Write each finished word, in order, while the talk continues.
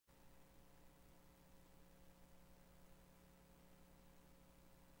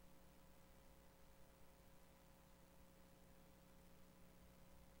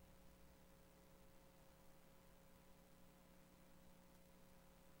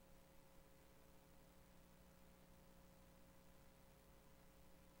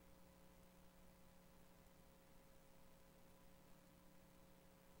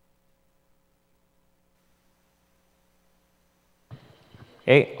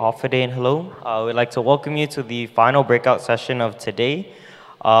Hey, Alfade and hello. We'd like to welcome you to the final breakout session of today.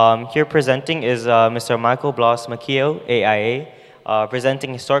 Here presenting is Mr. Michael Bloss Makio, AIA,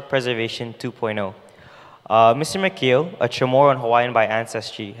 presenting Historic Preservation 2.0. Mr. Makio, a Chamorro and Hawaiian by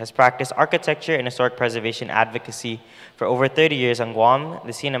ancestry, has practiced architecture and historic preservation advocacy for over 30 years on Guam,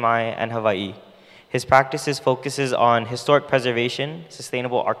 the Sinai, and Hawaii. His practices focuses on historic preservation,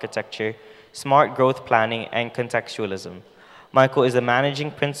 sustainable architecture, smart growth planning, and contextualism. Michael is the managing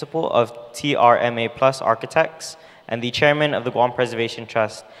principal of TRMA Plus Architects and the chairman of the Guam Preservation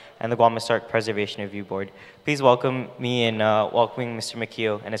Trust and the Guam Historic Preservation Review Board. Please welcome me in welcoming Mr.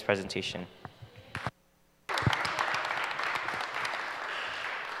 Makio and his presentation.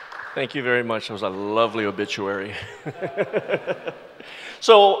 Thank you very much. That was a lovely obituary.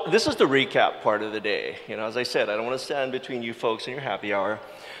 So this is the recap part of the day. You know, as I said, I don't want to stand between you folks and your happy hour.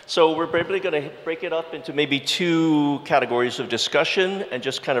 So we're briefly going to break it up into maybe two categories of discussion and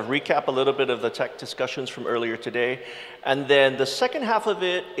just kind of recap a little bit of the tech discussions from earlier today. And then the second half of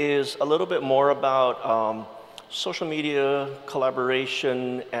it is a little bit more about social media,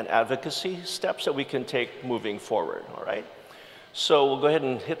 collaboration, and advocacy steps that we can take moving forward, all right? So we'll go ahead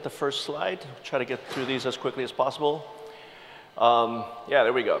and hit the first slide. Try to get through these as quickly as possible. Yeah,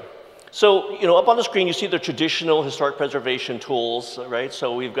 there we go. So, you know, up on the screen, you see the traditional historic preservation tools, right?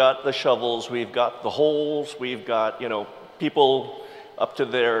 So we've got the shovels, we've got the holes, we've got, you know, people up to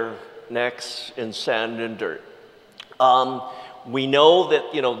their necks in sand and dirt. We know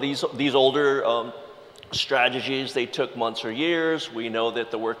that, you know, these older strategies, they took months or years. We know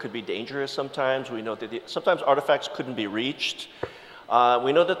that the work could be dangerous sometimes. We know that sometimes artifacts couldn't be reached.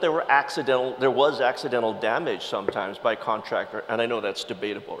 We know that there was accidental damage sometimes by contractor, and I know that's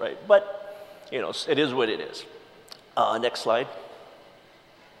debatable, right? But, you know, it is what it is. Next slide.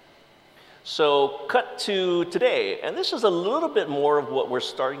 So cut to today, and this is a little bit more of what we're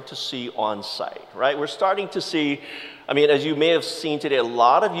starting to see on site, right? We're starting to see, I mean, as you may have seen today, a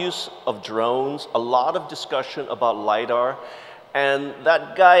lot of use of drones, a lot of discussion about LiDAR, and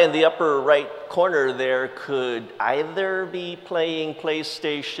that guy in the upper right corner there could either be playing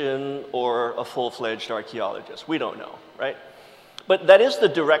PlayStation or a full-fledged archaeologist. We don't know, right? But that is the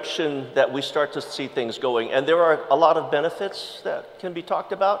direction that we start to see things going. And there are a lot of benefits that can be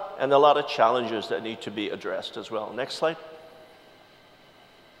talked about and a lot of challenges that need to be addressed as well. Next slide.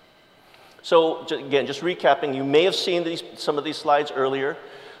 So again, just recapping, you may have seen some of these slides earlier.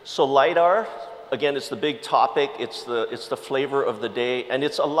 So LiDAR, again, it's the big topic, it's the flavor of the day, and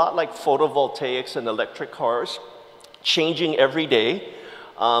it's a lot like photovoltaics and electric cars, changing every day.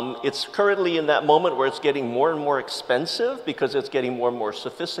 It's currently in that moment where it's getting more and more expensive because it's getting more and more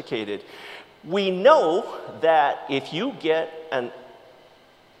sophisticated. We know that if you get an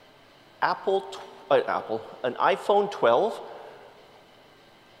iPhone 12,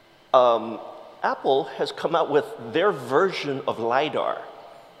 Apple has come out with their version of LiDAR.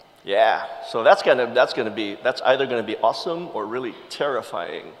 Yeah, so that's either gonna be awesome or really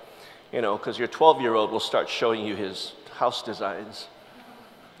terrifying, you know, because your 12-year-old will start showing you his house designs.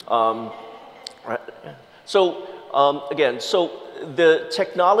 Right. So again, so the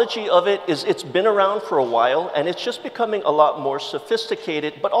technology of it's been around for a while, and it's just becoming a lot more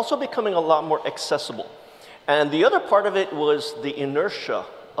sophisticated, but also becoming a lot more accessible. And the other part of it was the inertia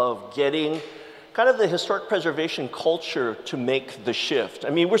of getting kind of the historic preservation culture to make the shift. I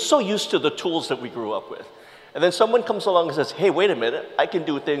mean, we're so used to the tools that we grew up with. And then someone comes along and says, hey, wait a minute, I can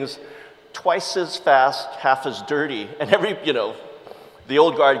do things twice as fast, half as dirty. And the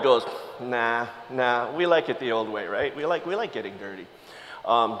old guard goes, nah, we like it the old way, right? We like getting dirty.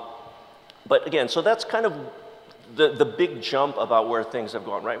 But again, so that's kind of the big jump about where things have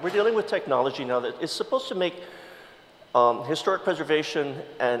gone, right? We're dealing with technology now that is supposed to make historic preservation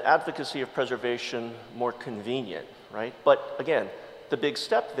and advocacy of preservation more convenient, right? But again, the big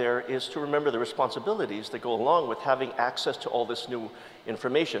step there is to remember the responsibilities that go along with having access to all this new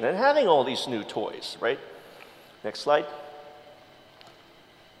information and having all these new toys, right? Next slide.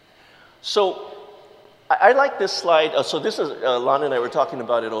 So I like this slide. So this is, Lon and I were talking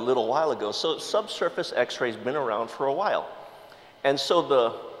about it a little while ago. So subsurface X-ray's been around for a while. And so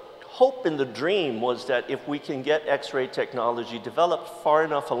the hope and the dream was that if we can get X-ray technology developed far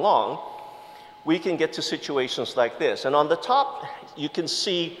enough along, we can get to situations like this. And on the top, you can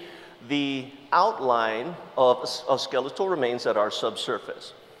see the outline of skeletal remains that are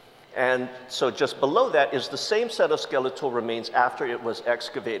subsurface. And so just below that is the same set of skeletal remains after it was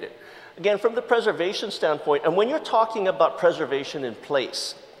excavated. Again, from the preservation standpoint, and when you're talking about preservation in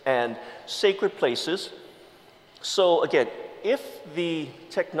place and sacred places, so again, if the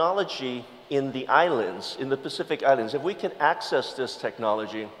technology in the islands, in the Pacific Islands, if we can access this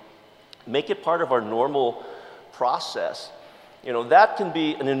technology, make it part of our normal process, you know, that can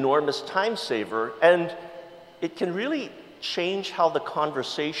be an enormous time saver, and it can really change how the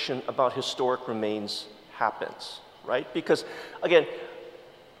conversation about historic remains happens, right? Because, again,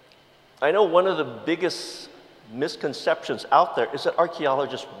 I know one of the biggest misconceptions out there is that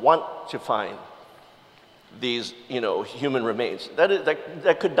archaeologists want to find these, you know, human remains.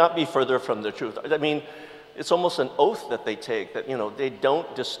 That could not be further from the truth. I mean, it's almost an oath that they take that, you know, they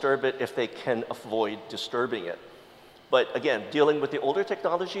don't disturb it if they can avoid disturbing it. But again, dealing with the older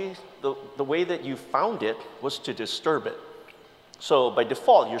technology, the way that you found it was to disturb it. So by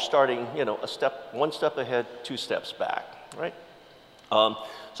default, you're starting, you know, one step ahead, 2 steps back, right? So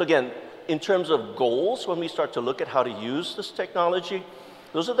again, in terms of goals, when we start to look at how to use this technology,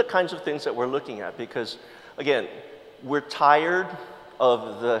 those are the kinds of things that we're looking at because, again, we're tired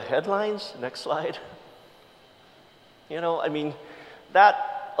of the headlines. Next slide. You know, I mean,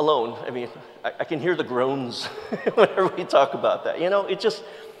 that alone, I mean, I can hear the groans whenever we talk about that. You know, it just,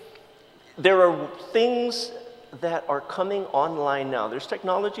 there are things that are coming online now. There's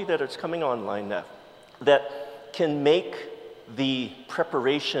technology that is coming online now that can make the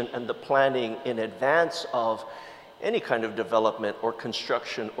preparation and the planning in advance of any kind of development or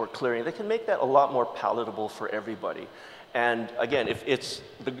construction or clearing, they can make that a lot more palatable for everybody. And again, if it's,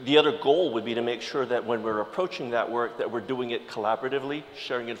 the other goal would be to make sure that when we're approaching that work, that we're doing it collaboratively,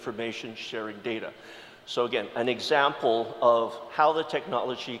 sharing information, sharing data. So again, an example of how the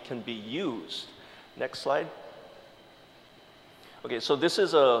technology can be used. Next slide. Okay, so this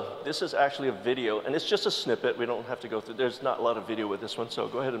is actually a video, and it's just a snippet. We don't have to go through, there's not a lot of video with this one, so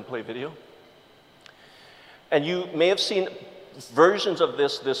go ahead and play video. And you may have seen versions of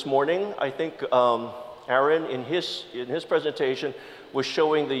this morning. I think Aaron, in his presentation, was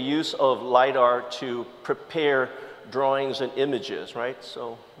showing the use of LiDAR to prepare drawings and images, right?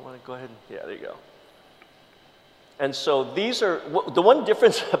 So you want to go ahead? Yeah, there you go. And so these are, the one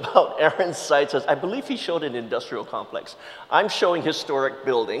difference about Aaron's sites is I believe he showed an industrial complex. I'm showing historic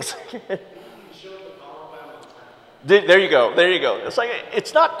buildings. There you go, there you go. It's like,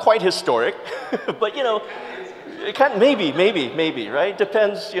 it's not quite historic, but you know, it kind of, maybe, right?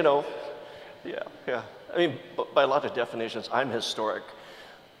 Depends, you know, yeah. I mean, by a lot of definitions, I'm historic.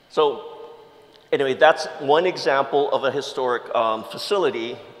 So anyway, that's one example of a historic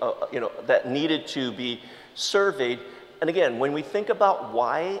facility, you know, that needed to be surveyed. And again, when we think about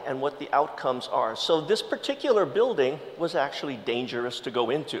why and what the outcomes are, so this particular building was actually dangerous to go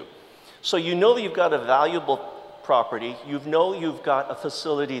into. So you know that you've got a valuable property, you know you've got a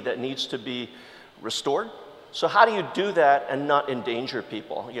facility that needs to be restored. So how do you do that and not endanger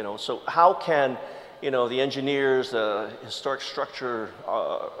people? You know, so how can, you know, the engineers, the historic structure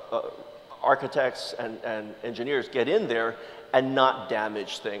architects and engineers get in there and not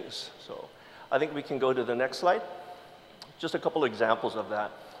damage things? So I think we can go to the next slide. Just a couple examples of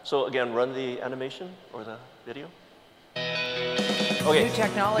that. So again, run the animation or the video. Okay, new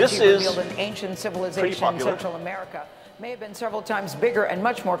technology revealed an ancient civilization in Central America may have been several times bigger and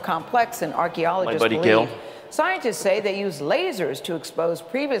much more complex than archaeologists believe. Gil. Scientists say they use lasers to expose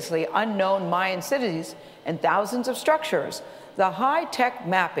previously unknown Mayan cities and thousands of structures. The high-tech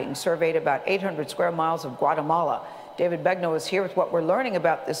mapping surveyed about 800 square miles of Guatemala. David Begnaud is here with what we're learning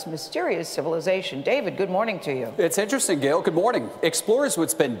about this mysterious civilization. David, good morning to you. It's interesting, Gail. Good morning. Explorers would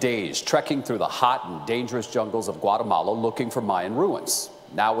spend days trekking through the hot and dangerous jungles of Guatemala looking for Mayan ruins.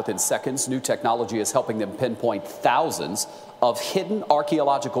 Now, within seconds, new technology is helping them pinpoint thousands of hidden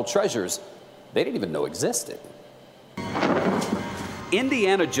archaeological treasures they didn't even know existed.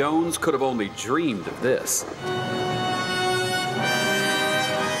 Indiana Jones could have only dreamed of this.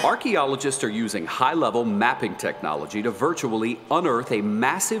 Archaeologists are using high-level mapping technology to virtually unearth a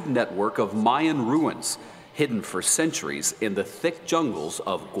massive network of Mayan ruins hidden for centuries in the thick jungles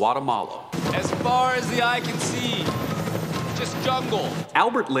of Guatemala. As far as the eye can see, just jungle.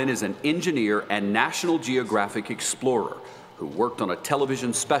 Albert Lin is an engineer and National Geographic explorer who worked on a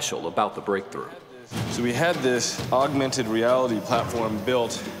television special about the breakthrough. So we had this augmented reality platform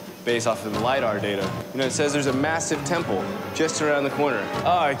built based off of the LiDAR data. You know, it says there's a massive temple just around the corner.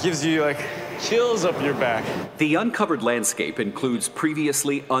 Oh, it gives you like chills up your back. The uncovered landscape includes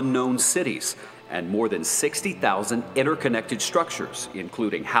previously unknown cities and more than 60,000 interconnected structures,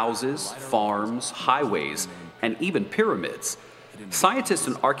 including houses, farms, highways, and even pyramids. Scientists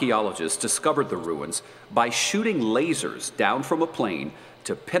and archaeologists discovered the ruins by shooting lasers down from a plane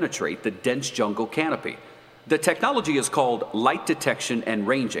to penetrate the dense jungle canopy. The technology is called Light Detection and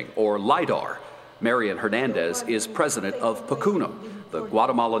Ranging, or LiDAR. Marian Hernandez is president of PACUNAM, the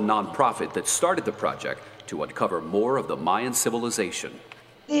Guatemala nonprofit that started the project to uncover more of the Mayan civilization.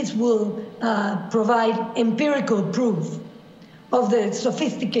 This will provide empirical proof of the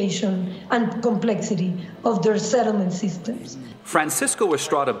sophistication and complexity of their settlement systems. Francisco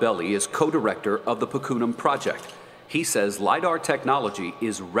Estrada Belli is co-director of the Pacunum project. He says LiDAR technology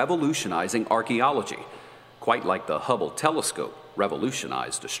is revolutionizing archaeology, quite like the Hubble telescope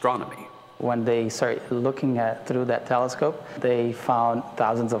revolutionized astronomy. When they started looking through that telescope, they found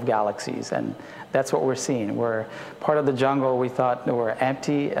thousands of galaxies, and that's what we're seeing. We're part of the jungle we thought were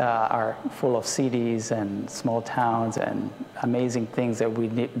empty, are full of cities and small towns and amazing things that we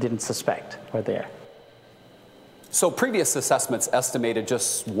didn't suspect were there. So previous assessments estimated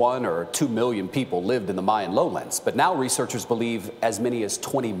just 1 or 2 million people lived in the Mayan lowlands, but now researchers believe as many as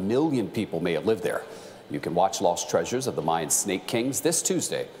 20 million people may have lived there. You can watch Lost Treasures of the Mayan Snake Kings this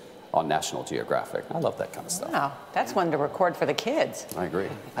Tuesday on National Geographic. I love that kind of stuff. Wow, that's one to record for the kids. I agree.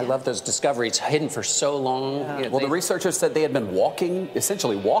 I love those discoveries hidden for so long. Yeah. You know, Well, the researchers said they had been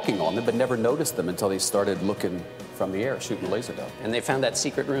essentially walking on them, but never noticed them until they started looking from the air, shooting laser down. And they found that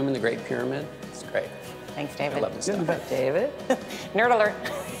secret room in the Great Pyramid. It's great. Thanks, David. I love this stuff. David. Nerd alert.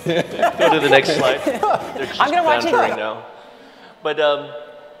 Go to the next slide. They're just I'm gonna watch it. bantering now. But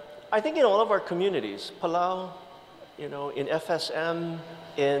I think in all of our communities, Palau, you know, in FSM,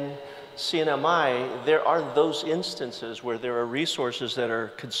 in CNMI, there are those instances where there are resources that are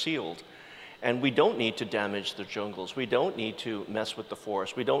concealed. And we don't need to damage the jungles. We don't need to mess with the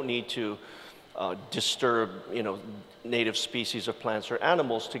forest. We don't need to disturb, you know, native species of plants or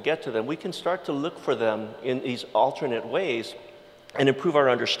animals to get to them. We can start to look for them in these alternate ways and improve our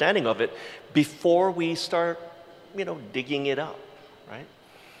understanding of it before we start, you know, digging it up, right?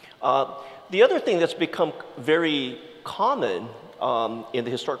 The other thing that's become very common in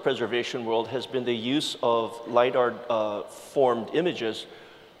the historic preservation world has been the use of LiDAR formed images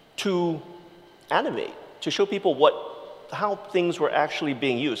to animate, to show people how things were actually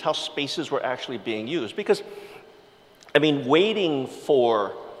being used, how spaces were actually being used. Because, I mean, waiting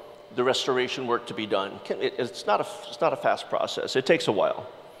for the restoration work to be done, it's not a fast process. It takes a while.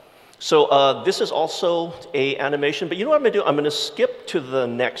 So this is also a animation, but you know what I'm gonna do? I'm gonna skip to the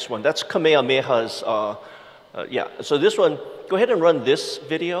next one. That's Kamehameha's, yeah. So this one, go ahead and run this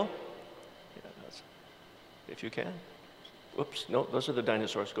video, if you can. Oops, no, those are the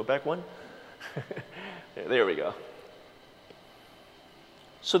dinosaurs. Go back one. There we go.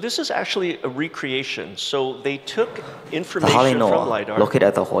 So this is actually a recreation. So they took information from LiDAR. Located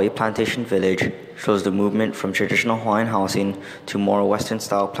at the Hawaii Plantation Village, shows the movement from traditional Hawaiian housing to more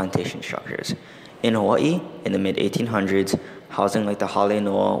Western-style plantation structures. In Hawaii, in the mid-1800s, housing like the Hale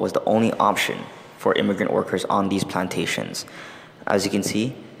Noa was the only option for immigrant workers on these plantations. As you can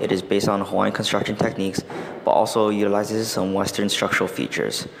see, it is based on Hawaiian construction techniques, but also utilizes some Western structural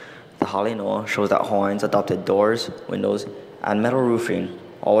features. The Hale Noa shows that Hawaiians adopted doors, windows, and metal roofing,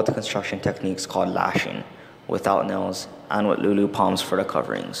 all with the construction techniques called lashing, without nails, and with lulu palms for the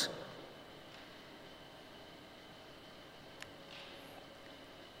coverings.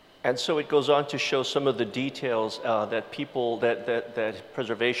 And so it goes on to show some of the details that people, that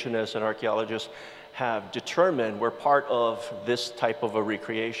preservationists and archaeologists have determined were part of this type of a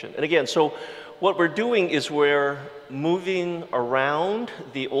recreation. And again, so what we're doing is we're moving around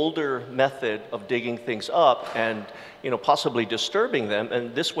the older method of digging things up and, you know, possibly disturbing them,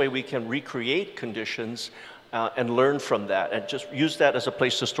 and this way we can recreate conditions and learn from that and just use that as a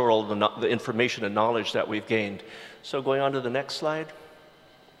place to store all the information and knowledge that we've gained. So going on to the next slide.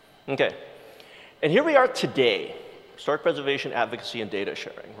 Okay, and here we are today, historic preservation, advocacy, and data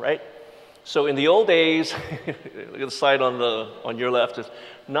sharing, right? So in the old days, look at the slide on your left, is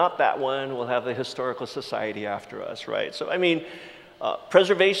not that one, we'll have the Historical Society after us, right? So I mean,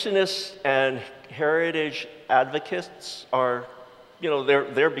 preservationists and heritage advocates are, you know,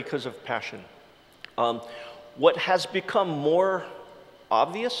 they're there because of passion. What has become more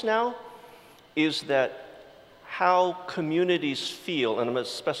obvious now is that how communities feel, and I'm going to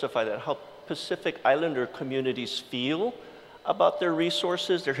specify that, how Pacific Islander communities feel about their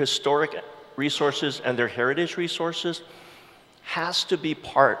resources, their historic resources and their heritage resources, has to be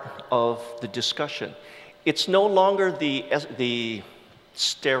part of the discussion. It's no longer the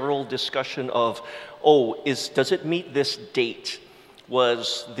sterile discussion of, oh, does it meet this date?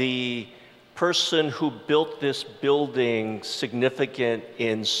 Was the person who built this building significant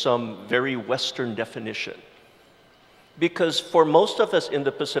in some very Western definition? Because for most of us in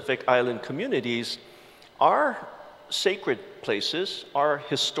the Pacific Island communities, our sacred places, our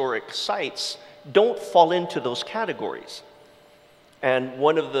historic sites, don't fall into those categories. And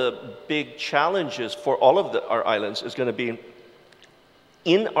one of the big challenges for all of our islands is going to be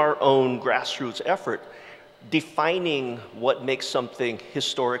in our own grassroots effort, defining what makes something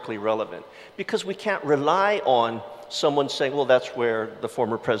historically relevant. Because we can't rely on someone saying, well, that's where the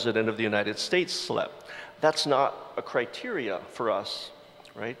former president of the United States slept. That's not a criteria for us,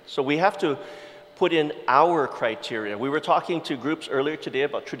 right? So we have to put in our criteria. We were talking to groups earlier today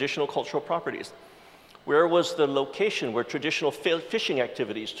about traditional cultural properties. Where was the location where traditional fishing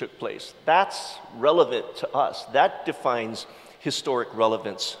activities took place? That's relevant to us. That defines historic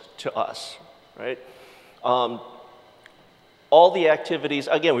relevance to us, right? All the activities,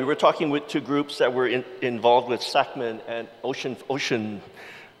 again, we were talking with two groups that were involved with SACMAN and ocean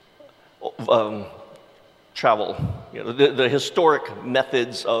travel, you know, the historic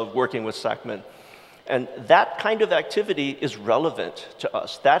methods of working with SACMAN. And that kind of activity is relevant to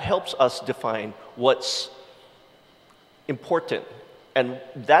us. That helps us define what's important. And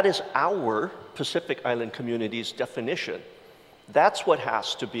that is our Pacific Island community's definition. That's what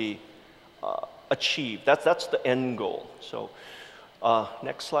has to be achieved. That's the end goal. So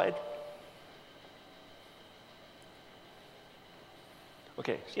next slide.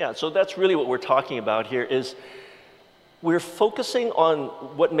 Okay, yeah, so that's really what we're talking about here is we're focusing on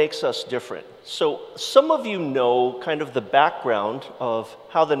what makes us different. So some of you know kind of the background of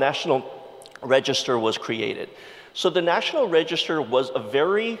how the National Register was created. So the National Register was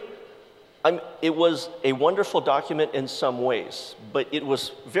it was a wonderful document in some ways, but it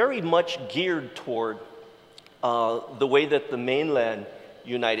was very much geared toward the way that the mainland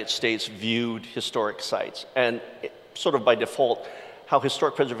United States viewed historic sites, and sort of by default, how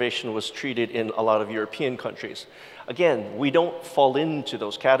historic preservation was treated in a lot of European countries. Again, we don't fall into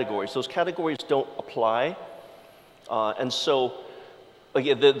those categories. Those categories don't apply. And so,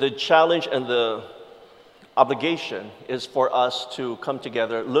 again, the challenge and the obligation is for us to come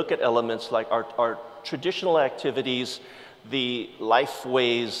together, look at elements like our traditional activities, the life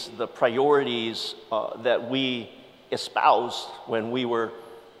ways, the priorities that we espoused when we were,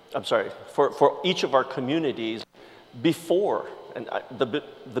 for each of our communities before, and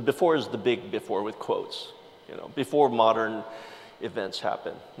the before is the big before with quotes, you know, before modern events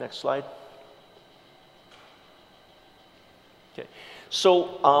happen. Next slide. Okay,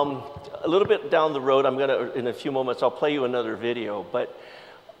 so a little bit down the road, in a few moments, I'll play you another video, but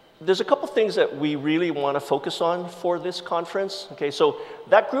there's a couple things that we really want to focus on for this conference. Okay, so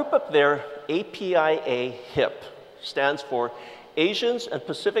that group up there, APIA HIP, stands for Asians and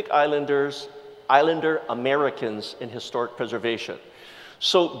Pacific Islander Americans in Historic Preservation.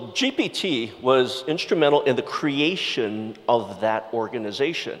 So GPT was instrumental in the creation of that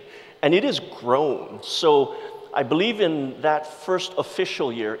organization, and it has grown. So I believe in that first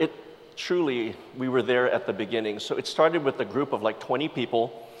official year, we were there at the beginning. So it started with a group of like 20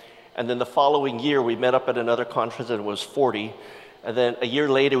 people, and then the following year we met up at another conference and it was 40. And then a year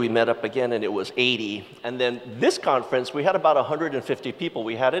later we met up again and it was 80. And then this conference, we had about 150 people.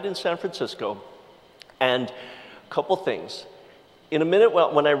 We had it in San Francisco. And a couple things. In a minute,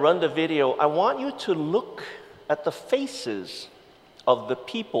 when I run the video, I want you to look at the faces of the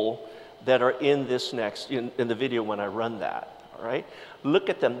people that are in this in the video when I run that, all right? Look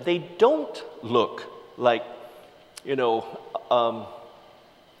at them. They don't look like, you know, I'm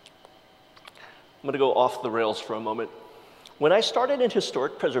gonna go off the rails for a moment. When I started in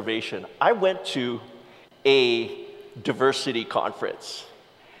historic preservation, I went to a diversity conference.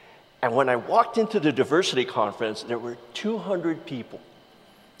 And when I walked into the diversity conference, there were 200 people.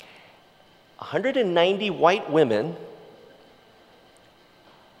 190 white women,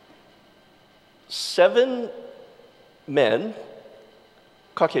 7 men,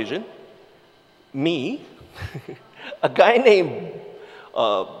 Caucasian, me, a guy named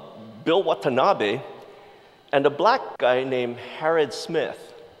Bill Watanabe, and a black guy named Harold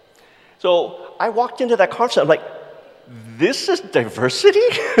Smith. So I walked into that conference, I'm like, this is diversity?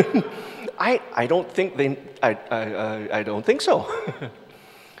 I don't think I don't think so.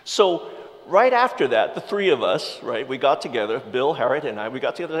 So right after that, the three of us, right, we got together, Bill, Harold, and I, we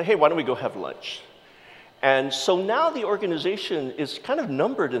got together and said, hey, why don't we go have lunch? And so now the organization is kind of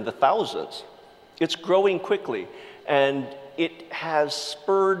numbered in the thousands. It's growing quickly, and it has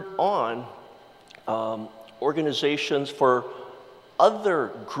spurred on organizations for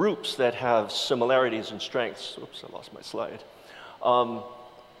other groups that have similarities and strengths. Oops, I lost my slide.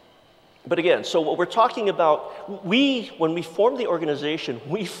 But again, so what we're talking about, when we formed the organization,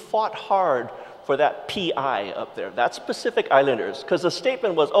 we fought hard for that PI up there. That's Pacific Islanders, because the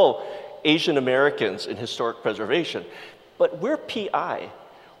statement was, oh, Asian Americans in historic preservation. But we're PI.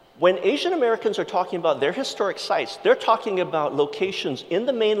 When Asian Americans are talking about their historic sites, they're talking about locations in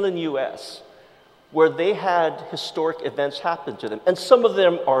the mainland US where they had historic events happen to them. And some of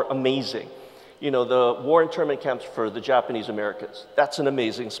them are amazing. You know, the war internment camps for the Japanese Americans. That's an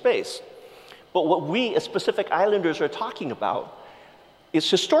amazing space. But what we as Pacific Islanders are talking about is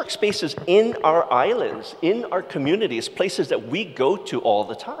historic spaces in our islands, in our communities, places that we go to all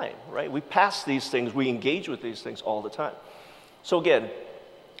the time, right? We pass these things, we engage with these things all the time. So again,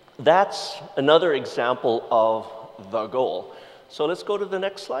 that's another example of the goal. So let's go to the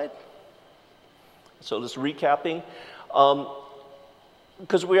next slide. So let's recapping.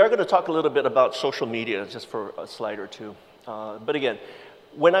 Because we are going to talk a little bit about social media just for a slide or two. But again,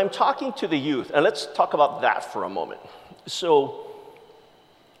 when I'm talking to the youth, and let's talk about that for a moment. So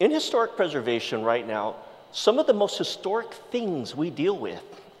in historic preservation right now, some of the most historic things we deal with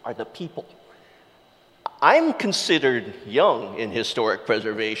are the people. I'm considered young in historic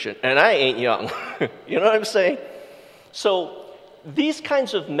preservation, and I ain't young. You know what I'm saying? So these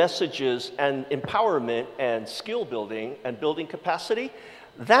kinds of messages and empowerment and skill building and building capacity,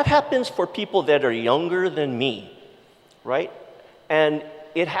 that happens for people that are younger than me, right? And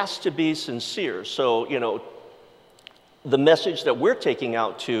it has to be sincere. So, you know, the message that we're taking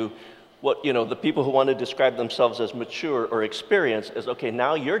out to what, you know, the people who want to describe themselves as mature or experienced is, okay,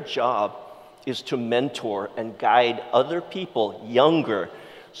 now your job is to mentor and guide other people younger.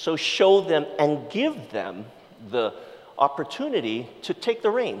 So show them and give them the opportunity to take the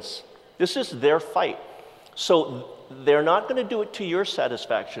reins. This is their fight. So they're not going to do it to your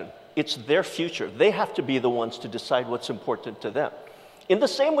satisfaction. It's their future. They have to be the ones to decide what's important to them. In the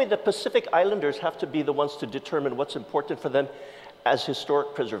same way that Pacific Islanders have to be the ones to determine what's important for them as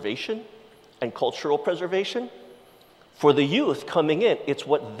historic preservation and cultural preservation, for the youth coming in, it's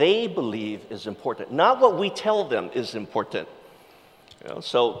what they believe is important, not what we tell them is important. You know,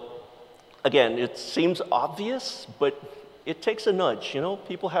 so again, it seems obvious, but it takes a nudge. You know,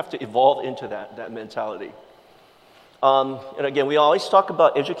 people have to evolve into that mentality. And again, we always talk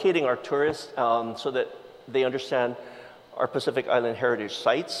about educating our tourists so that they understand our Pacific Island heritage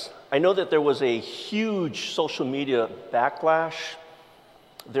sites. I know that there was a huge social media backlash.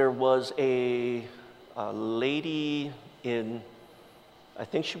 There was a lady in, I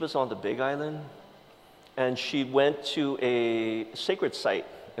think she was on the Big Island, and she went to a sacred site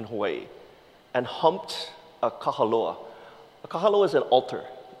in Hawaii and humped a kahaloa. A kahaloa is an altar.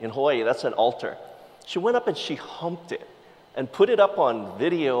 In Hawaii, that's an altar. She went up and she humped it and put it up on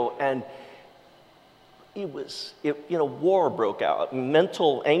video, and you know, war broke out,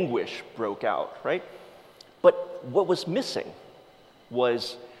 mental anguish broke out, right? But what was missing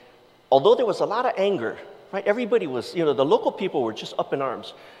was, although there was a lot of anger, right? Everybody was, you know, the local people were just up in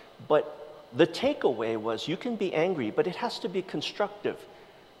arms. But the takeaway was, you can be angry, but it has to be constructive.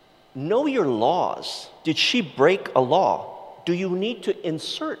 Know your laws. Did she break a law? Do you need to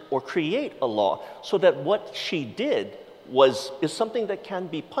insert or create a law so that what she did is something that can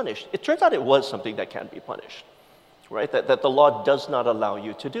be punished? It turns out it was something that can be punished, right? That the law does not allow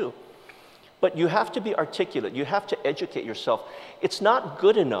you to do. But you have to be articulate. You have to educate yourself. It's not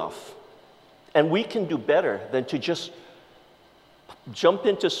good enough, and we can do better than to just jump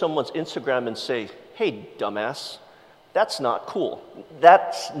into someone's Instagram and say, hey, dumbass, that's not cool.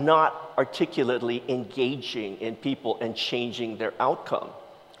 That's not articulately engaging in people and changing their outcome,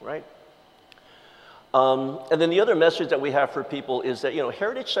 right? And then the other message that we have for people is that, you know,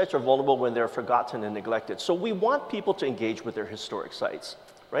 heritage sites are vulnerable when they're forgotten and neglected. So we want people to engage with their historic sites,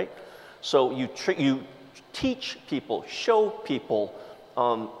 right? So you teach people, show people,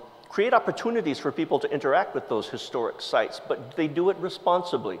 create opportunities for people to interact with those historic sites, but they do it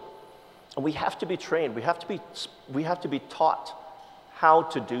responsibly. And we have to be trained. We have to be taught how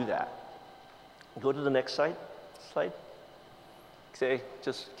to do that. Go to the next slide. Okay,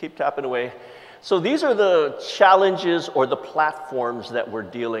 just keep tapping away. So these are the challenges or the platforms that we're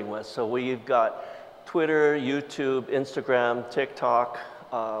dealing with. So we've got Twitter, YouTube, Instagram, TikTok.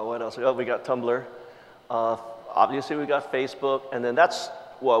 What else? Oh, we got Tumblr. Obviously, we got Facebook, and then that's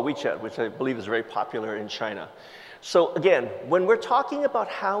WeChat, which I believe is very popular in China. So again, when we're talking about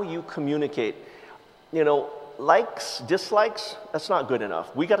how you communicate, you know, likes, dislikes, that's not good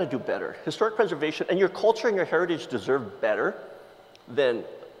enough. We got to do better. Historic preservation and your culture and your heritage deserve better than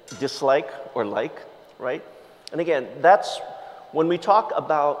dislike or like, right? And again, that's when we talk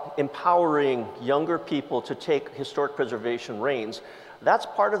about empowering younger people to take historic preservation reins, that's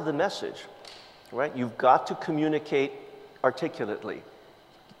part of the message, right? You've got to communicate articulately.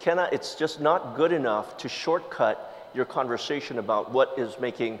 It's just not good enough to shortcut your conversation about what is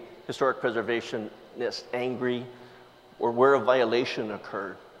making historic preservationists angry or where a violation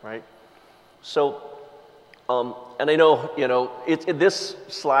occurred, right? So, and I know, you know, this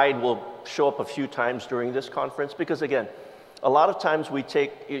slide will show up a few times during this conference because, again, a lot of times we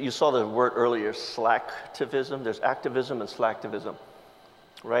take, you saw the word earlier, slacktivism. There's activism and slacktivism,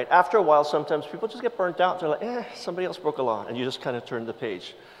 right? After a while, sometimes people just get burnt out. They're like, somebody else broke a law, and you just kind of turn the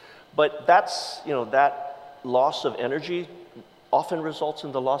page. But that's, that loss of energy often results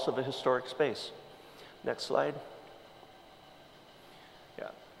in the loss of a historic space. Next slide. Yeah.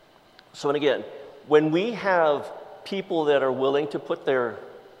 So, and again, when we have people that are willing to put their,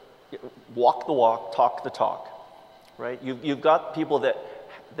 walk the walk, talk the talk, right? You've got people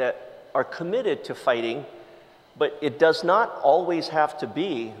that are committed to fighting, but it does not always have to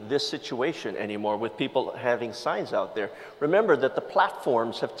be this situation anymore with people having signs out there. Remember that the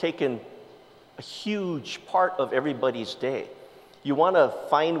platforms have taken a huge part of everybody's day. You want to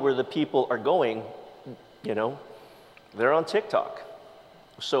find where the people are going, they're on TikTok.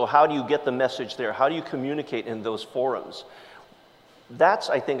 So how do you get the message there? How do you communicate in those forums? That's,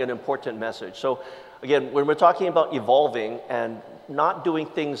 I think, an important message. So again, when we're talking about evolving and not doing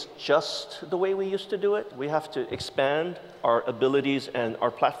things just the way we used to do it, we have to expand our abilities and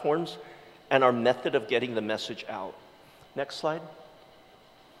our platforms and our method of getting the message out. Next slide.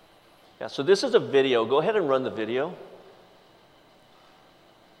 Yeah, so this is a video. Go ahead and run the video.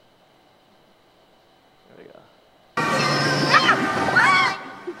 There we go.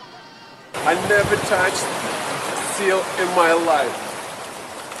 I never touched seal in my life.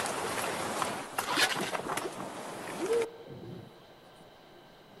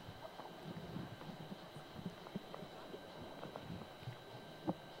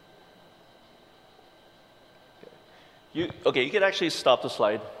 Okay, you can actually stop the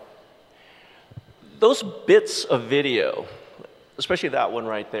slide. Those bits of video, especially that one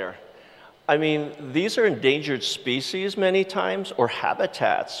right there, I mean, these are endangered species many times or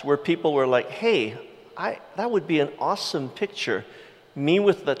habitats where people were like, hey, that would be an awesome picture, me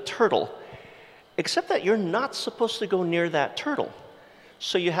with the turtle, except that you're not supposed to go near that turtle.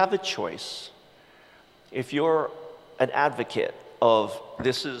 So you have a choice. If you're an advocate of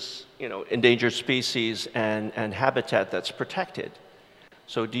this is, endangered species and habitat that's protected.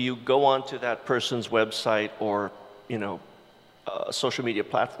 So do you go onto that person's website or, a social media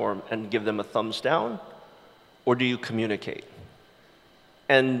platform and give them a thumbs down? Or do you communicate?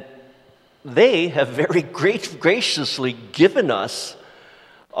 And they have very graciously given us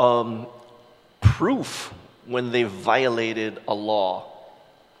proof when they violated a law.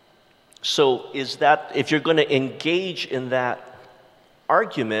 So is that, if you're going to engage in that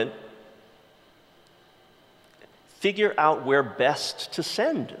argument, figure out where best to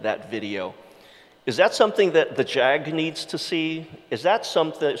send that video. Is that something that the JAG needs to see? Is that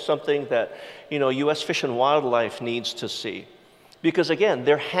something that U.S. Fish and Wildlife needs to see? Because again,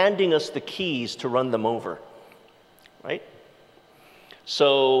 they're handing us the keys to run them over, right?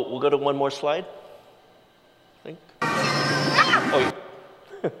 So we'll go to one more slide, I think. Oh,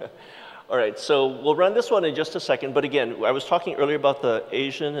 yeah. All right, so we'll run this one in just a second. But again, I was talking earlier about the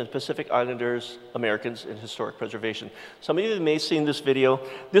Asian and Pacific Islanders, Americans in historic preservation. Some of you may have seen this video.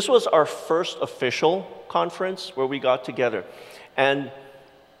 This was our first official conference where we got together. And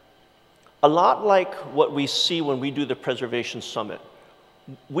a lot like what we see when we do the Preservation Summit,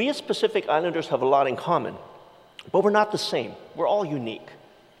 we as Pacific Islanders have a lot in common, but we're not the same. We're all unique.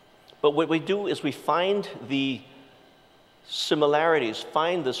 But what we do is we find the similarities,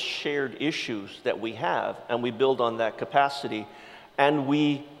 find the shared issues that we have, and we build on that capacity, and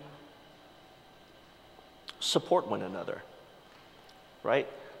we support one another, right?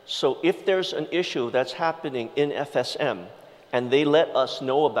 So if there's an issue that's happening in FSM, and they let us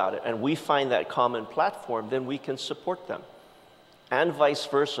know about it, and we find that common platform, then we can support them, and vice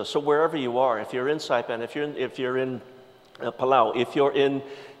versa. So wherever you are, if you're in Saipan, if you're in Palau, if you're in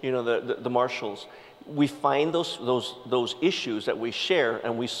the Marshalls, we find those issues that we share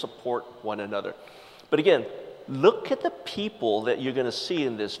and we support one another. But again, look at the people that you're going to see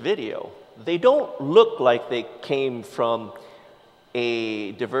in this video. They don't look like they came from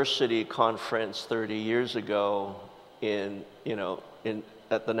a diversity conference 30 years ago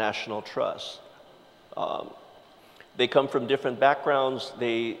at the National Trust. They come from different backgrounds,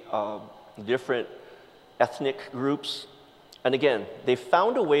 different ethnic groups. And again, they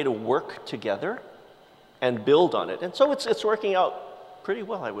found a way to work together and build on it. And so it's working out pretty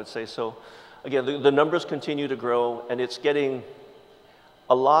well, I would say. So again, the numbers continue to grow, and it's getting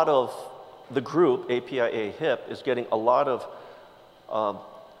a lot of, the group, APIA HIP, is getting a lot of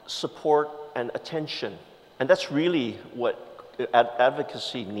support and attention. And that's really what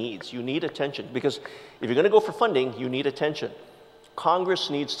advocacy needs. You need attention, because if you're going to go for funding, you need attention. Congress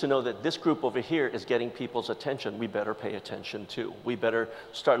needs to know that this group over here is getting people's attention. We better pay attention too. We better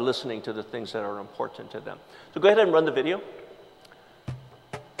start listening to the things that are important to them. So go ahead and run the video.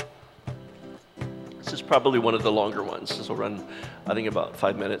 This is probably one of the longer ones. This will run, I think, about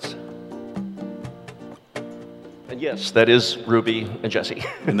 5 minutes. And yes, that is Ruby and Jesse.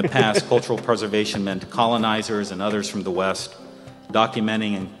 In the past, cultural preservation meant colonizers and others from the West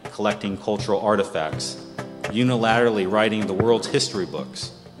documenting and collecting cultural artifacts, unilaterally writing the world's history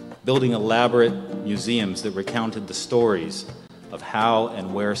books, building elaborate museums that recounted the stories of how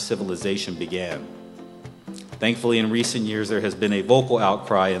and where civilization began. Thankfully, in recent years, there has been a vocal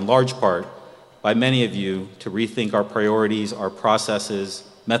outcry, in large part by many of you, to rethink our priorities, our processes,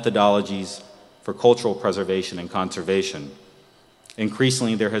 methodologies for cultural preservation and conservation.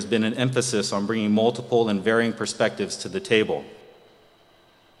 Increasingly, there has been an emphasis on bringing multiple and varying perspectives to the table.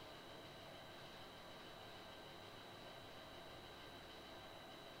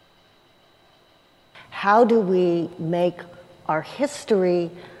 How do we make our history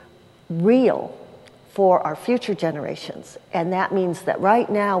real for our future generations? And that means that right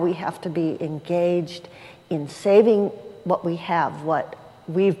now we have to be engaged in saving what we have, what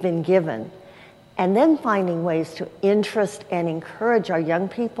we've been given, and then finding ways to interest and encourage our young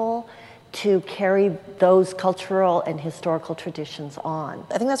people to carry those cultural and historical traditions on.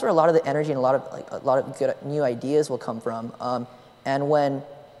 I think that's where a lot of the energy and a lot of good new ideas will come from. And when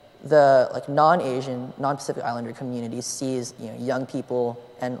the non-Asian, non-Pacific Islander community sees young people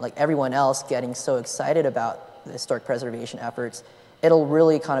and everyone else getting so excited about the historic preservation efforts, it'll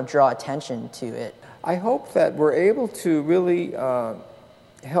really kind of draw attention to it. I hope that we're able to really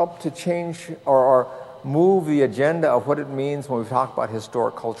help to change or move the agenda of what it means when we talk about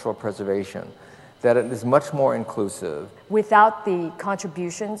historic cultural preservation, that it is much more inclusive. Without the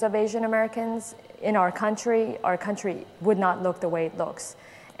contributions of Asian Americans in our country would not look the way it looks.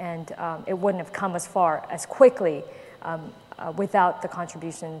 And it wouldn't have come as far as quickly without the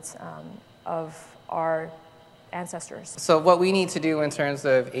contributions of our ancestors. So what we need to do in terms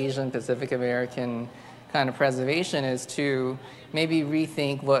of Asian Pacific American kind of preservation is to maybe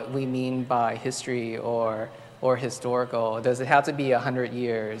rethink what we mean by history or historical. Does it have to be 100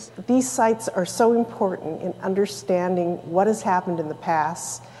 years? These sites are so important in understanding what has happened in the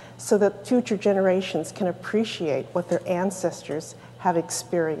past so that future generations can appreciate what their ancestors have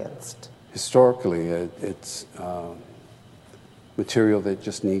experienced. Historically, it's material that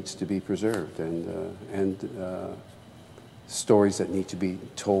just needs to be preserved and stories that need to be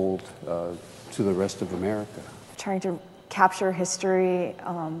told to the rest of America. Trying to capture history,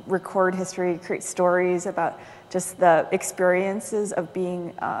 record history, create stories about just the experiences of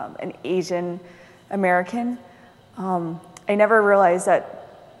being an Asian American. I never realized that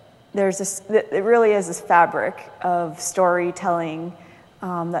it really is this fabric of storytelling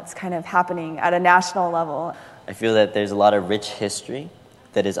that's kind of happening at a national level. I feel that there's a lot of rich history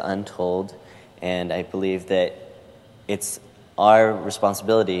that is untold, and I believe that it's our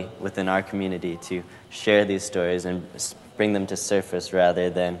responsibility within our community to share these stories and bring them to surface rather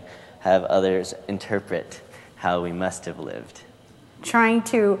than have others interpret how we must have lived. Trying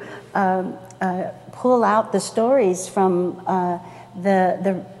to pull out the stories from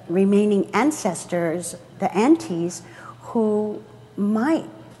the remaining ancestors, the aunties, who might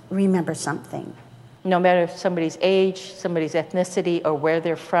remember something. No matter somebody's age, somebody's ethnicity, or where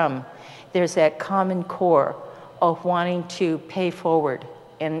they're from, there's that common core of wanting to pay forward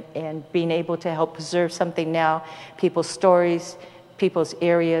and being able to help preserve something now, people's stories, people's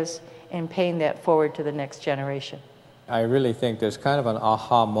areas, and paying that forward to the next generation. I really think there's kind of an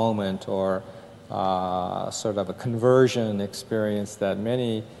aha moment or sort of a conversion experience that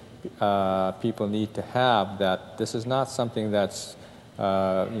many people need to have, that this is not something that's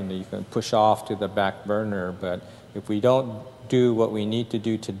you can push off to the back burner, but if we don't do what we need to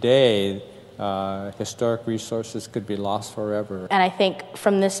do today, historic resources could be lost forever. And I think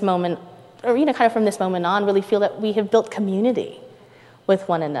from this moment, or kind of from this moment on, really feel that we have built community with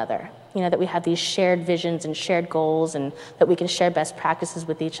one another. That we have these shared visions and shared goals, and that we can share best practices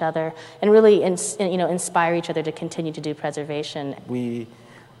with each other, and really inspire each other to continue to do preservation. We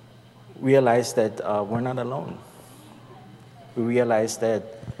realize that we're not alone. We realize that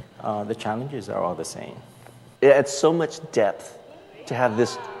the challenges are all the same. It adds so much depth to have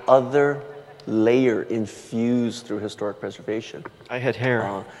this other layer infused through historic preservation. I had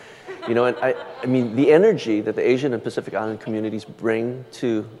hair. And I mean, the energy that the Asian and Pacific Island communities bring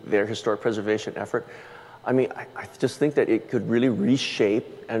to their historic preservation effort, I mean, I just think that it could really reshape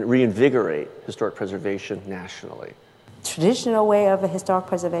and reinvigorate historic preservation nationally. traditional way of historic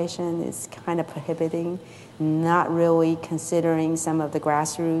preservation is kind of prohibiting, not really considering some of the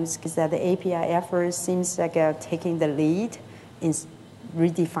grassroots, because the API effort seems like taking the lead in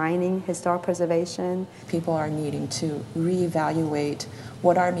redefining historic preservation. People are needing to reevaluate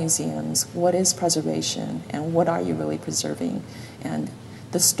what are museums, what is preservation, and what are you really preserving, and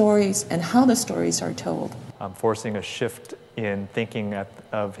the stories and how the stories are told. Forcing a shift in thinking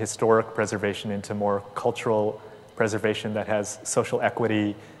of historic preservation into more cultural preservation that has social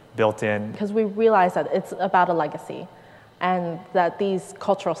equity built in. Because we realize that it's about a legacy, and that these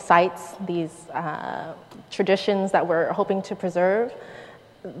cultural sites, these traditions that we're hoping to preserve,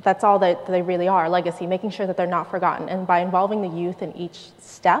 that's all that they really are, legacy, making sure that they're not forgotten. And by involving the youth in each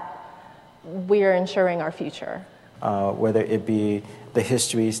step, we are ensuring our future. Whether it be the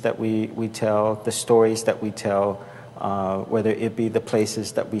histories that we tell, the stories that we tell, whether it be the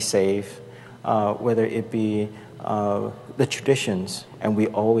places that we save, whether it be the traditions, and we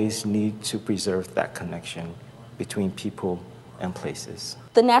always need to preserve that connection between people and places.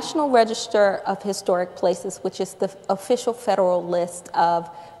 The National Register of Historic Places, which is the official federal list of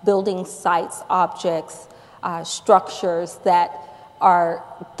building sites, objects, structures that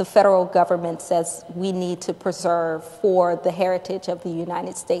the federal government says we need to preserve for the heritage of the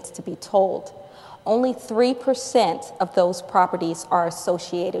United States to be told. Only 3% of those properties are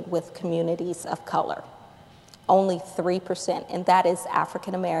associated with communities of color. Only 3%, and that is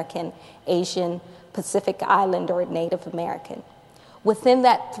African American, Asian, Pacific Islander, or Native American. Within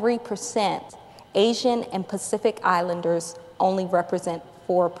that 3%, Asian and Pacific Islanders only represent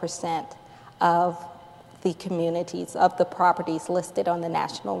 4% of the communities, of the properties listed on the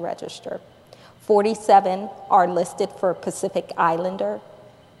National Register. 47 are listed for Pacific Islander,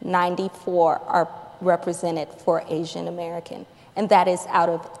 94 are represented for Asian American, and that is out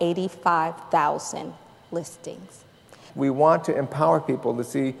of 85,000 listings. We want to empower people to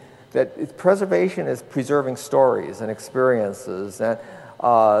see that preservation is preserving stories and experiences, and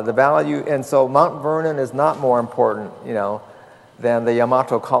the value, and so Mount Vernon is not more important, than the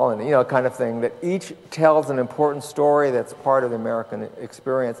Yamato colony, kind of thing, that each tells an important story that's part of the American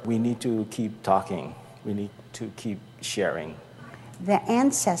experience. We need to keep talking. We need to keep sharing. The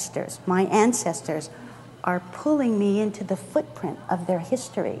ancestors, my ancestors, are pulling me into the footprint of their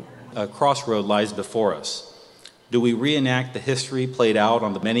history. A crossroad lies before us. Do we reenact the history played out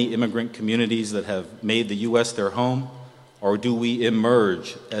on the many immigrant communities that have made the U.S. their home, or do we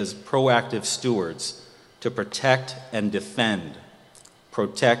emerge as proactive stewards to protect and defend,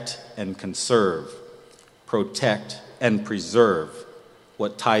 protect and conserve, protect and preserve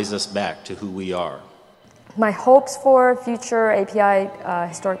what ties us back to who we are? My hopes for future API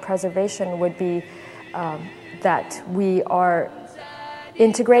historic preservation would be that we are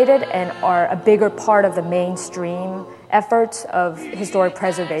integrated and are a bigger part of the mainstream efforts of historic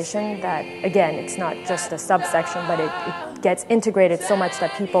preservation, that again, it's not just a subsection, but it gets integrated so much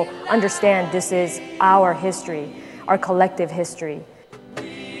that people understand this is our history, our collective history.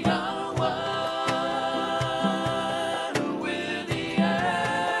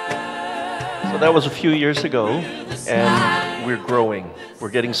 So that was a few years ago, and we're growing. We're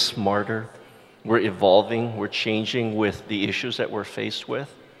getting smarter. We're evolving. We're changing with the issues that we're faced with.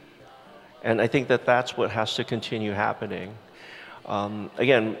 And I think that that's what has to continue happening.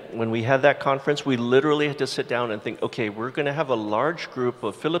 Again, when we had that conference, we literally had to sit down and think, okay, we're going to have a large group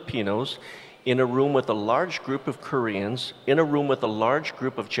of Filipinos in a room with a large group of Koreans, in a room with a large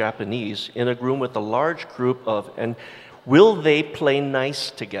group of Japanese, in a room with a large group of, and will they play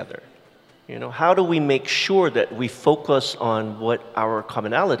nice together? How do we make sure that we focus on what our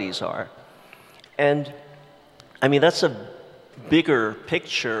commonalities are? And I mean, that's a bigger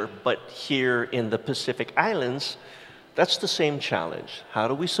picture, but here in the Pacific Islands, that's the same challenge. How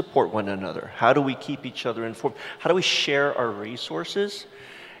do we support one another? How do we keep each other informed? How do we share our resources?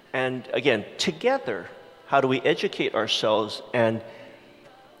 And again, together, how do we educate ourselves and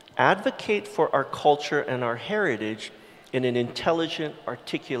advocate for our culture and our heritage in an intelligent,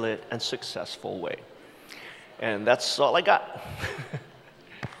 articulate, and successful way? And that's all I got.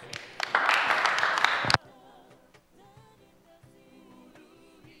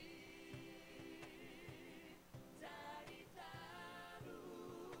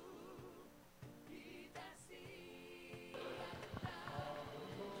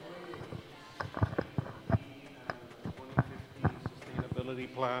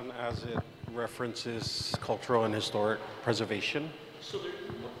 Plan as it references cultural and historic preservation?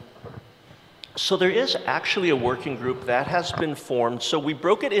 So there is actually a working group that has been formed. So we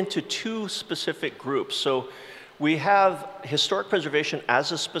broke it into two specific groups. So we have historic preservation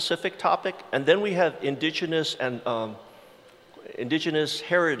as a specific topic, and then we have indigenous and indigenous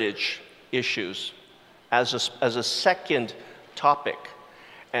heritage issues as a second topic.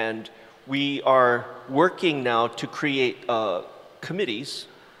 And we are working now to create committees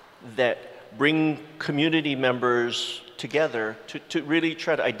that bring community members together to really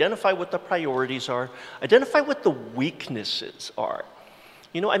try to identify what the priorities are, identify what the weaknesses are.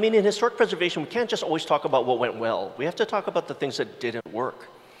 You know, I mean, in historic preservation, we can't just always talk about what went well. We have to talk about the things that didn't work.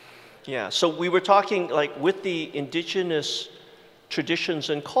 Yeah, so we were talking, like, with the indigenous traditions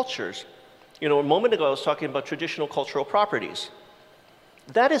and cultures. You know, a moment ago, I was talking about traditional cultural properties.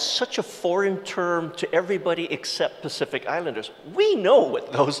 That is such a foreign term to everybody except Pacific Islanders. We know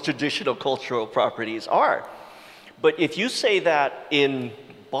what those traditional cultural properties are. But if you say that in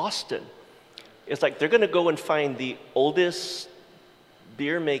Boston, it's like they're going to go and find the oldest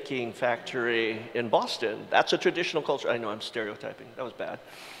beer making factory in Boston. That's a traditional culture. I know I'm stereotyping. That was bad.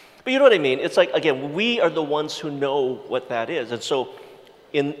 But you know what I mean? It's like, again, we are the ones who know what that is. And so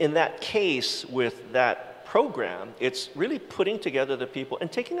in that case with that program, it's really putting together the people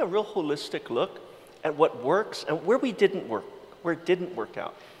and taking a real holistic look at what works and where it didn't work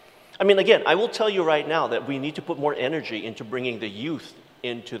out. I mean, again, I will tell you right now that we need to put more energy into bringing the youth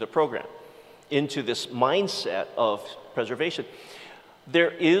into the program, into this mindset of preservation.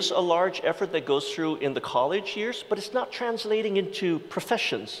 There is a large effort that goes through in the college years, but it's not translating into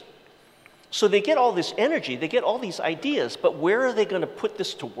professions. So they get all this energy, they get all these ideas, but where are they going to put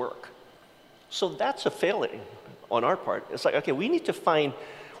this to work? So that's a failing on our part. It's like, okay, we need to find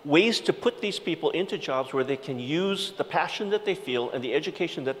ways to put these people into jobs where they can use the passion that they feel and the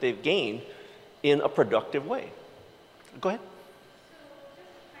education that they've gained in a productive way. Go ahead.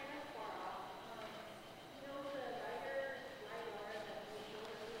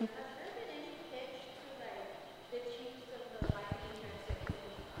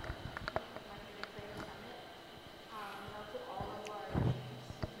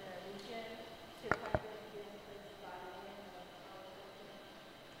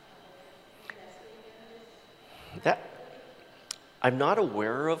 I'm not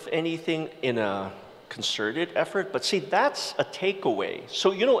aware of anything in a concerted effort, but see, that's a takeaway.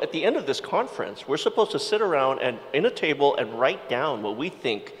 So, you know, at the end of this conference, we're supposed to sit around and in a table and write down what we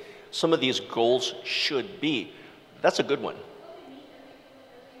think some of these goals should be. That's a good one.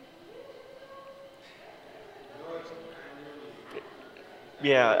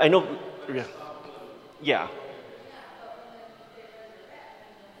 Yeah, I know. Yeah.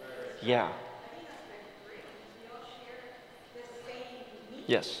 Yeah.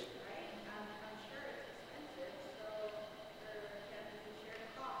 Yes.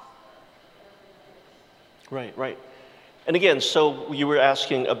 Right, right. And again, so you were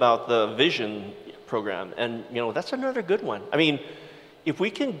asking about the vision program, and you know, that's another good one. I mean, if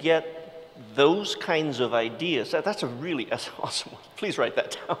we can get those kinds of ideas, that's awesome one. Please write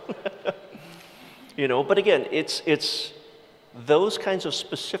that down. You know, but again, it's those kinds of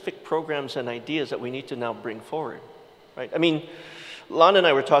specific programs and ideas that we need to now bring forward, right? I mean, Lana and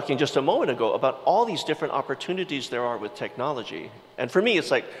I were talking just a moment ago about all these different opportunities there are with technology. And for me,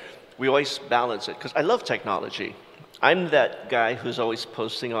 it's like we always balance it because I love technology. I'm that guy who's always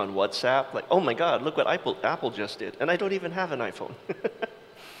posting on WhatsApp, like, oh my God, look what Apple just did. And I don't even have an iPhone.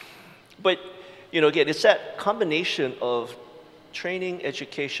 But, you know, again, it's that combination of training,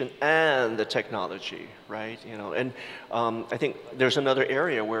 education, and the technology, right? You know, and I think there's another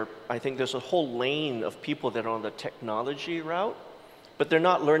area where I think there's a whole lane of people that are on the technology route, but they're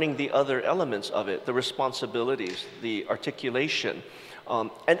not learning the other elements of it, the responsibilities, the articulation,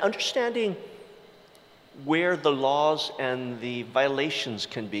 and understanding where the laws and the violations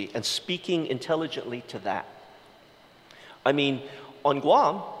can be, and speaking intelligently to that. I mean, on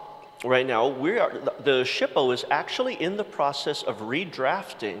Guam, right now, the SHPO is actually in the process of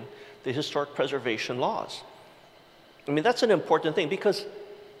redrafting the historic preservation laws. I mean, that's an important thing because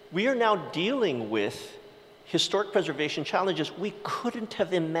we are now dealing with historic preservation challenges we couldn't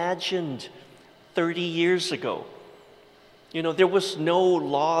have imagined 30 years ago. You know, there was no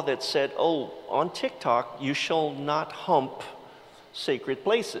law that said, oh, on TikTok, you shall not hump sacred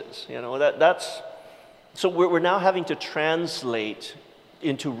places. You know, so we're now having to translate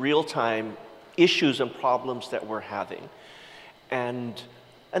into real-time issues and problems that we're having. And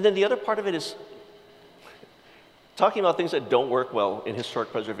then the other part of it is talking about things that don't work well in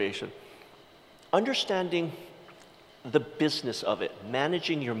historic preservation. Understanding the business of it,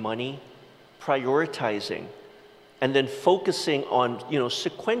 managing your money, prioritizing, and then focusing on, you know,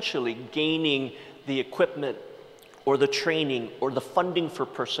 sequentially gaining the equipment or the training or the funding for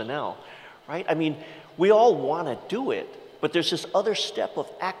personnel, right? I mean, we all want to do it, but there's this other step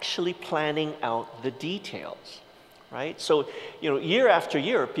of actually planning out the details, right? So, you know, year after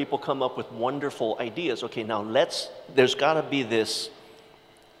year, people come up with wonderful ideas. Okay, now there's got to be this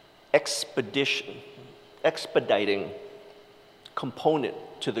expediting component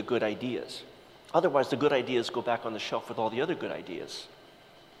to the good ideas. Otherwise, the good ideas go back on the shelf with all the other good ideas.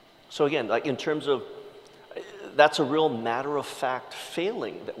 So again, like in terms of, that's a real matter-of-fact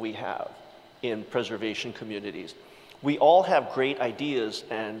failing that we have in preservation communities. We all have great ideas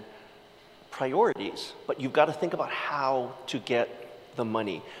and priorities, but you've got to think about how to get the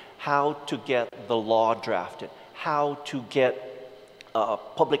money, how to get the law drafted, how to get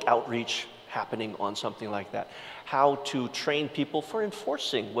public outreach happening on something like that, how to train people for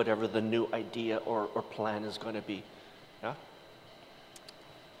enforcing whatever the new idea or plan is going to be. Yeah?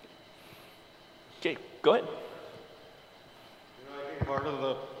 Okay, go ahead. I think part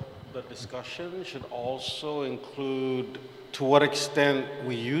of the discussion should also include to what extent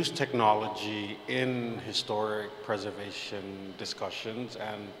we use technology in historic preservation discussions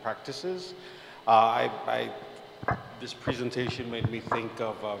and practices. This presentation made me think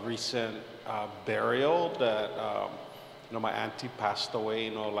of a recent burial that, you know, my auntie passed away,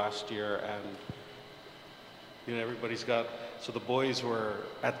 you know, last year, and, you know, everybody's got, so the boys were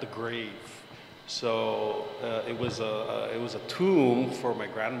at the grave. So it was a tomb for my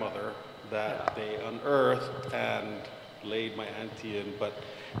grandmother that they unearthed and laid my auntie in. But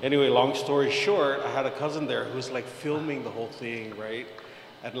anyway, long story short, I had a cousin there who was like filming the whole thing, right?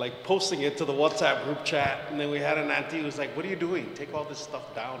 And like posting it to the WhatsApp group chat. And then we had an auntie who was like, what are you doing? Take all this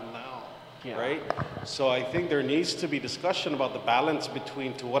stuff down now, right? So I think there needs to be discussion about the balance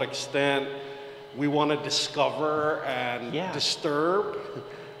between to what extent we want to discover and disturb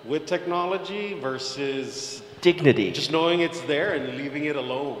with technology versus dignity. Just knowing it's there and leaving it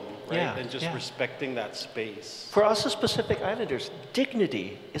alone, right? Yeah, and just respecting that space. For us as Pacific Islanders,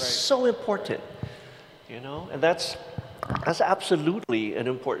 dignity is so important, you know, and that's absolutely an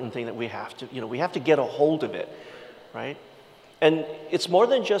important thing that we have to, you know, we have to get a hold of it, right? And it's more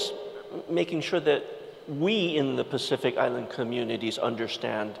than just making sure that we in the Pacific Island communities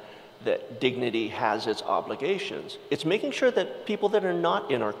understand that dignity has its obligations. It's making sure that people that are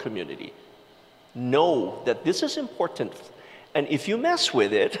not in our community know that this is important. And if you mess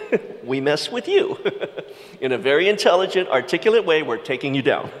with it, we mess with you. In a very intelligent, articulate way, we're taking you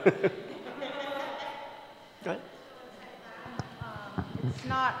down. Right? It's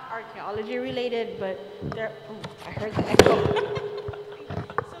not archaeology related, but there, I heard the echo.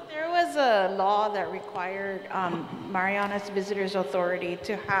 So there was a law that required Marianas Visitors Authority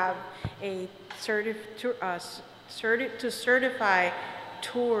to have a to certify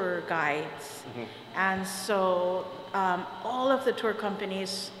tour guides. Mm-hmm. And so all of the tour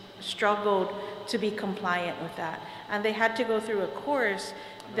companies struggled to be compliant with that. And they had to go through a course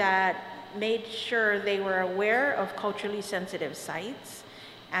that made sure they were aware of culturally sensitive sites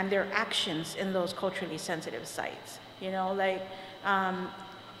and their actions in those culturally sensitive sites. You know, like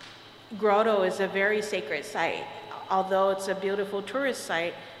Grotto is a very sacred site. Although it's a beautiful tourist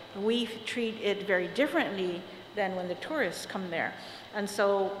site, we treat it very differently than when the tourists come there. And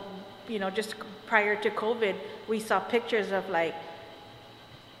so, you know, just prior to COVID, we saw pictures of like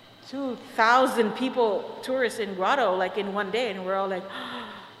 2,000 people, tourists in Grotto, like in one day, and we're all like, oh,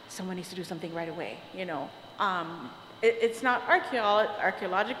 someone needs to do something right away, you know. It's not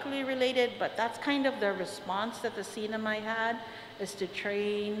archaeologically related, but that's kind of the response that the CNMI had, is to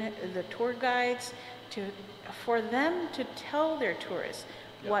train the tour guides for them to tell their tourists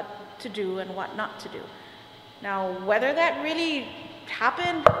what to do and what not to do. Now, whether that really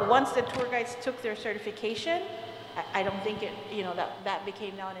happened once the tour guides took their certification, I don't think it, you know, that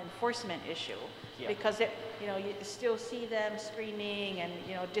became now an enforcement issue, because it, you know, you still see them screaming and,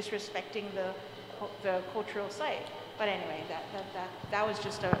 you know, disrespecting the cultural site. But anyway, that was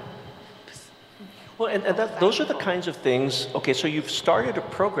just a. Well, and those are the kinds of things. Okay, so you've started a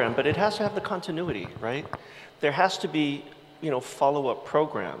program, but it has to have the continuity, right? There has to be, you know, follow-up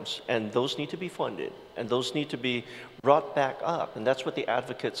programs, and those need to be funded, and those need to be brought back up, and that's what the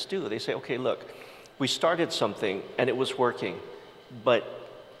advocates do. They say, okay, look, we started something and it was working, but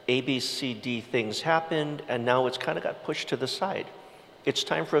A, B, C, D things happened, and now it's kind of got pushed to the side. It's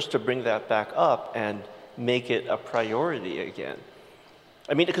time for us to bring that back up and make it a priority again.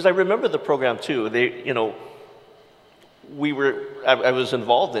 I mean, because I remember the program too. They, you know, I was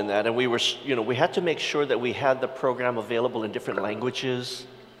involved in that, and we were, you know, we had to make sure that we had the program available in different languages,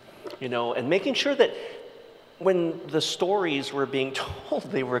 you know, and making sure that when the stories were being told,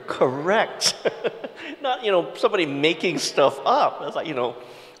 they were correct. Not, you know, somebody making stuff up. It's like, you know,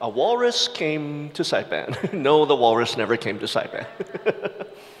 a walrus came to Saipan. No, the walrus never came to Saipan.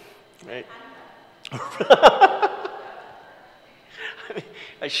 Right?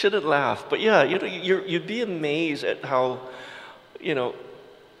 I shouldn't laugh, but yeah, you know, you'd be amazed at how, you know,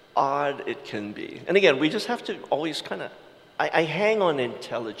 odd it can be. And again, we just have to always kind of, I hang on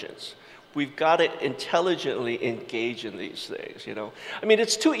intelligence. We've got to intelligently engage in these things, you know. I mean,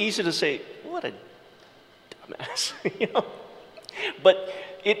 it's too easy to say, what a dumbass, you know. But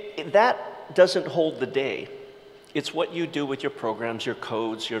that doesn't hold the day. It's what you do with your programs, your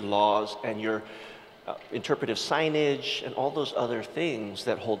codes, your laws, and your interpretive signage, and all those other things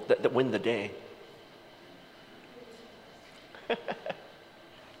that win the day.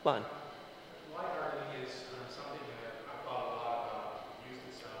 Lon. Light arting is something that I've thought a lot about, used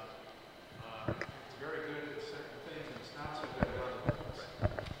it some. It's very good at certain things, and it's not so good at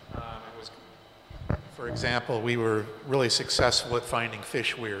other things. For example, we were really successful at finding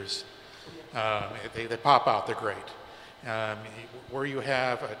fish weirs. They pop out, they're great. Where you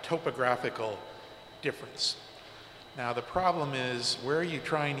have a topographical difference. Now the problem is, where you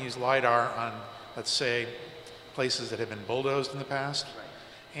try and use LiDAR on, let's say, places that have been bulldozed in the past,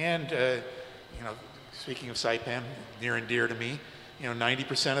 and you know, speaking of Saipan, near and dear to me, you know,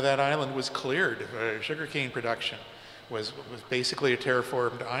 90% of that island was cleared. Sugarcane production was basically a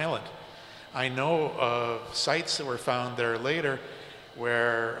terraformed island. I know of sites that were found there later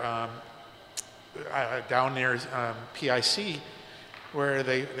where down near PIC, where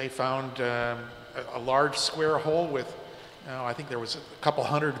they found a large square hole with, I think there was a couple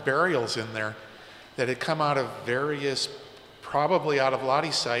hundred burials in there that had come out of various, probably out of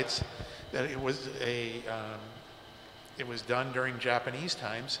Lottie sites, that it was done during Japanese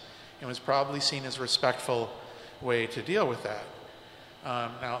times and was probably seen as a respectful way to deal with that.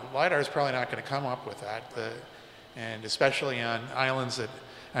 Now, LiDAR is probably not going to come up with that, and especially on islands that,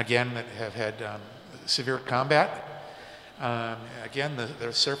 again, that have had severe combat. Again,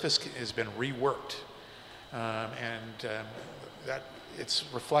 the surface has been reworked, and that it's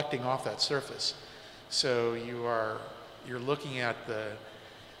reflecting off that surface. So you're looking at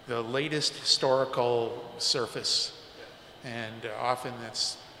the latest historical surface, and often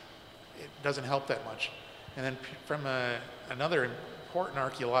it doesn't help that much. And then from another important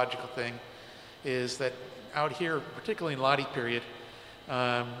archaeological thing is that out here, particularly in Lottie period,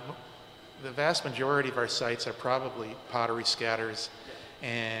 the vast majority of our sites are probably pottery scatters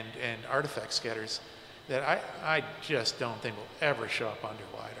and artifact scatters that I just don't think will ever show up under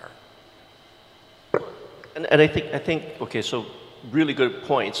LiDAR. And I think, okay, so really good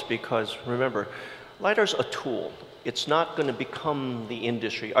points, because remember, LiDAR's a tool. It's not going to become the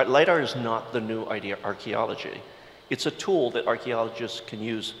industry. LiDAR is not the new idea archaeology. It's a tool that archaeologists can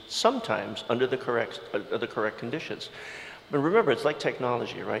use sometimes under the correct conditions. But remember, it's like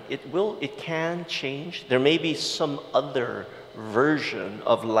technology, right? It can change. There may be some other version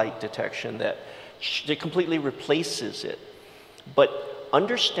of light detection that completely replaces it. But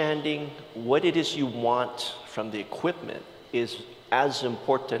understanding what it is you want from the equipment is as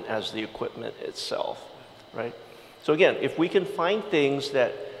important as the equipment itself, right? So again, if we can find things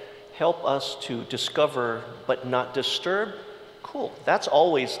that help us to discover but not disturb, cool. That's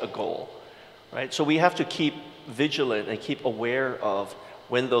always a goal, right? So we have to keep vigilant and keep aware of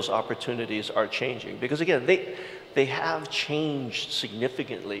when those opportunities are changing. Because again, they have changed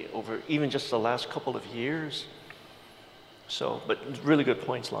significantly over even just the last couple of years. So, but really good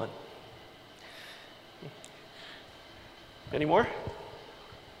points, Lon. Any more?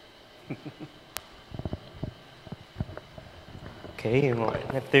 Okay, well,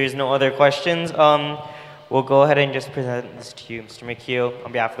 if there's no other questions, we'll go ahead and just present this to you, Mr. McKeel,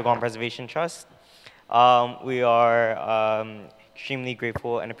 on behalf of the Guam Preservation Trust. We are extremely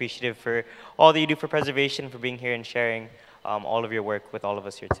grateful and appreciative for all that you do for preservation, for being here and sharing all of your work with all of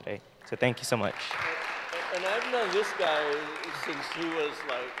us here today. So thank you so much. And I've known this guy since he was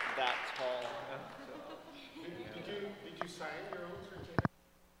like that tall. Did you sign your